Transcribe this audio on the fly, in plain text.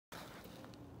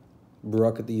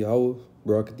Barakati Yahweh,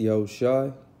 Barakati Yahweh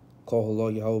Shai, Call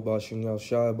Allah Yahweh Bashim Yahweh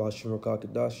Shai, Bashim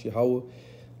Rakakadash, Yahweh.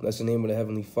 That's the name of the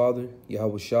Heavenly Father,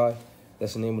 Yahweh Shai.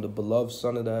 That's the name of the beloved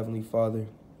Son of the Heavenly Father,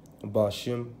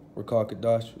 Bashim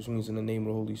Rakakadash, which means in the name of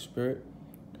the Holy Spirit.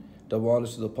 Double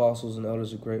honors to the apostles and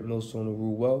elders of Great Millstone who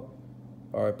rule well.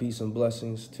 All right, peace and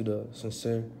blessings to the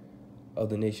sincere of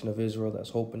the nation of Israel that's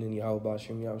hoping in Yahweh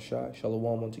Bashim Yahweh Shai.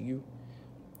 Shalom unto you.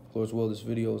 Lord's will, this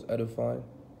video is edifying.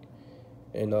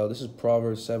 And this is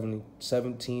Proverbs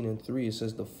 17:3. It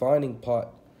says, the fining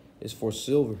pot is for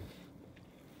silver,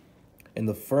 and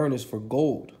the furnace for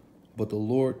gold, but the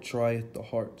Lord trieth the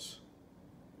hearts.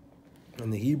 In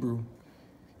the Hebrew,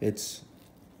 it's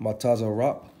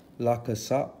matazarap,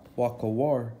 lakasap,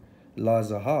 wakawar, la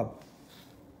zahab,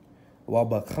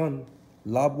 wabakhan,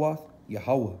 labwath,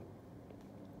 Yahweh.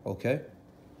 Okay?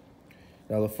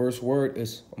 Now the first word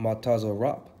is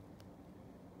matazarap,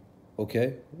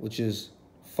 okay, which is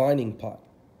fining pot,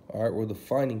 all right, or the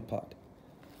fining pot,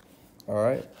 all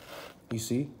right. You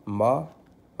see, ma,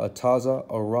 a taza,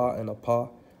 a ra, and a pa.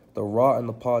 The ra and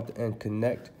the pa at the end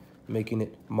connect, making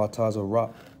it mataza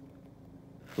ra,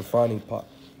 the fining pot.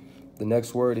 The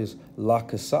next word is la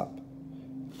kasap,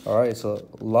 all right. It's a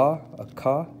la, a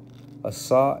ka, a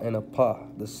sa, and a pa.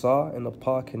 The sa and the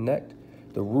pa connect.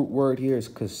 The root word here is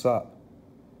kasap,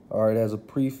 all right. It has a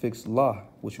prefix la,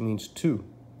 which means two.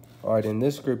 All right, in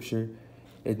this scripture,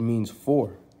 it means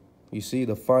four. You see,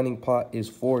 the fining pot is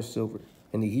for silver.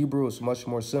 In the Hebrew, it's much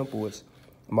more simple. It's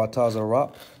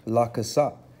matazarap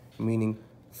lakasap, meaning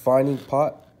fining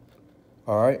pot,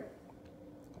 all right,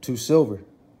 to silver.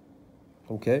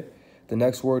 Okay, the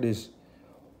next word is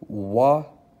wa.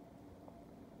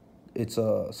 It's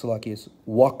it's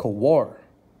wakawar.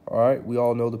 All right, we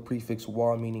all know the prefix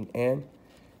wa meaning and.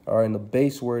 All right, and the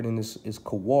base word in this is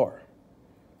kawar.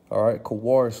 All right,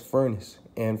 kawar is furnace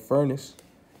and furnace.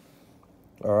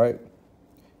 All right,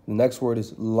 the next word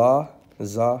is la,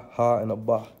 za, ha, and a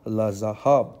ba. La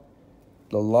zahab.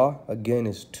 The la again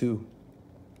is two.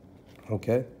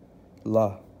 Okay,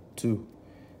 la, two.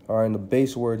 All right, and the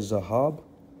base word is zahab,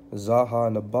 zaha,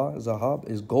 and a ba. Zahab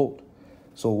is gold.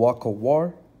 So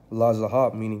wakawar, la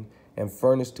zahab, meaning and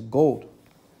furnace to gold.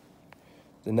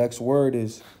 The next word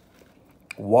is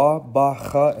wa, ba,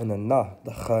 cha, and a na.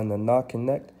 The cha and the na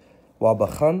connect. Wa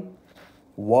bachan,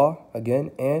 wa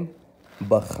again, and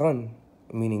bachan,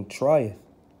 meaning trieth.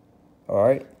 All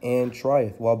right, and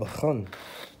trieth, wa bachan.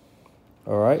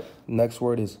 All right, next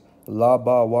word is la,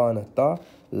 ba, wa, and a ta.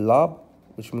 Lab,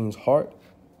 which means heart,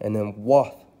 and then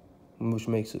wath, which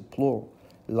makes it plural.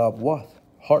 Lab wath,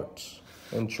 hearts,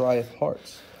 and trieth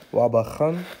hearts. Wa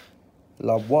bachan,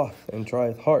 lab wath, and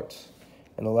trieth hearts.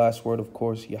 And the last word, of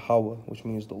course, Yahweh, which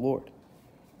means the Lord.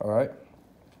 All right.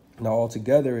 Now,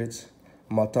 altogether, it's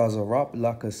matazarap,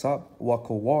 lakasap,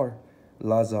 wakawar,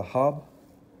 la zahab,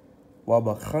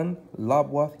 wabachan,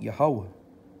 labwath, Yahweh.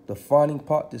 The fining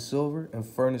pot to silver and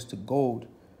furnace to gold,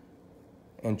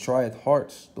 and trieth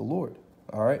hearts, the Lord.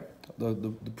 All right.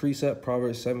 The precept,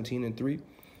 Proverbs 17:3.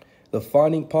 The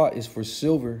fining pot is for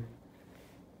silver,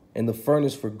 and the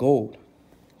furnace for gold,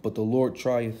 but the Lord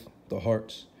trieth the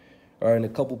hearts. All right, and a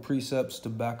couple precepts to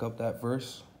back up that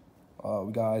verse.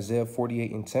 We got Isaiah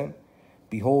 48:10.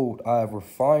 Behold, I have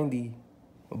refined thee,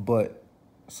 but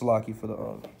Salaki for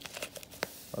the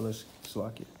let's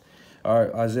Salaki. All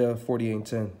right, Isaiah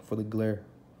 48:10 for the glare.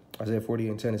 Isaiah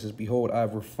 48:10, it says, behold, I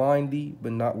have refined thee,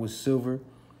 but not with silver.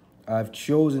 I have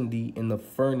chosen thee in the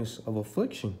furnace of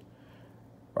affliction.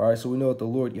 All right, so we know that the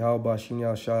Lord Yahweh Bashim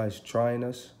Yahweh Shai is trying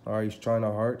us. All right, he's trying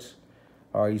our hearts.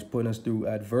 All right, he's putting us through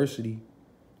adversity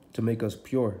to make us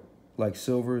pure, like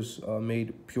silver is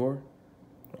made pure,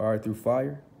 all right, through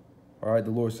fire. All right,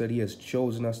 the Lord said he has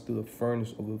chosen us through the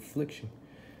furnace of affliction.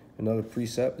 Another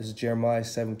precept is Jeremiah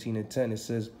 17:10. It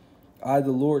says, I,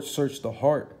 the Lord, search the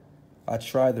heart. I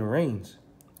try the reins,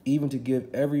 even to give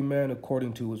every man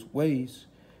according to his ways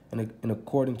and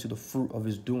according to the fruit of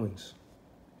his doings.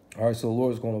 All right, so the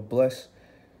Lord is going to bless,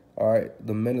 all right,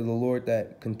 the men of the Lord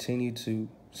that continue to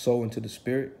sow into the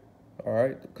Spirit, all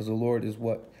right, because the Lord is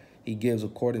what he gives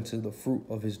according to the fruit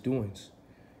of his doings.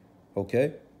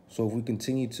 Okay, so if we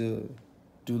continue to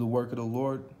do the work of the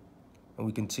Lord and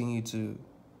we continue to,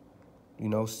 you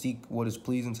know, seek what is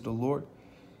pleasing to the Lord,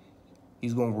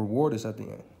 he's going to reward us at the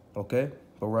end. Okay,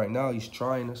 but right now he's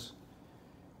trying us.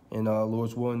 And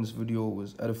Lord's willing, this video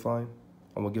was edifying.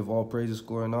 I'm going to give all praises,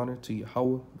 glory, and honor to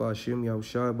Yahweh, Ba'ashim, Yahweh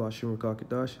Shai, Ba'ashim,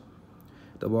 Rakakadash.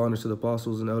 Double honors to the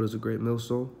apostles and elders of Great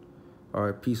Millstone. All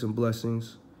right, peace and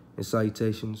blessings and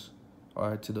salutations, all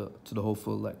right, to the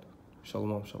hopeful elect.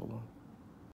 Shalom, shalom.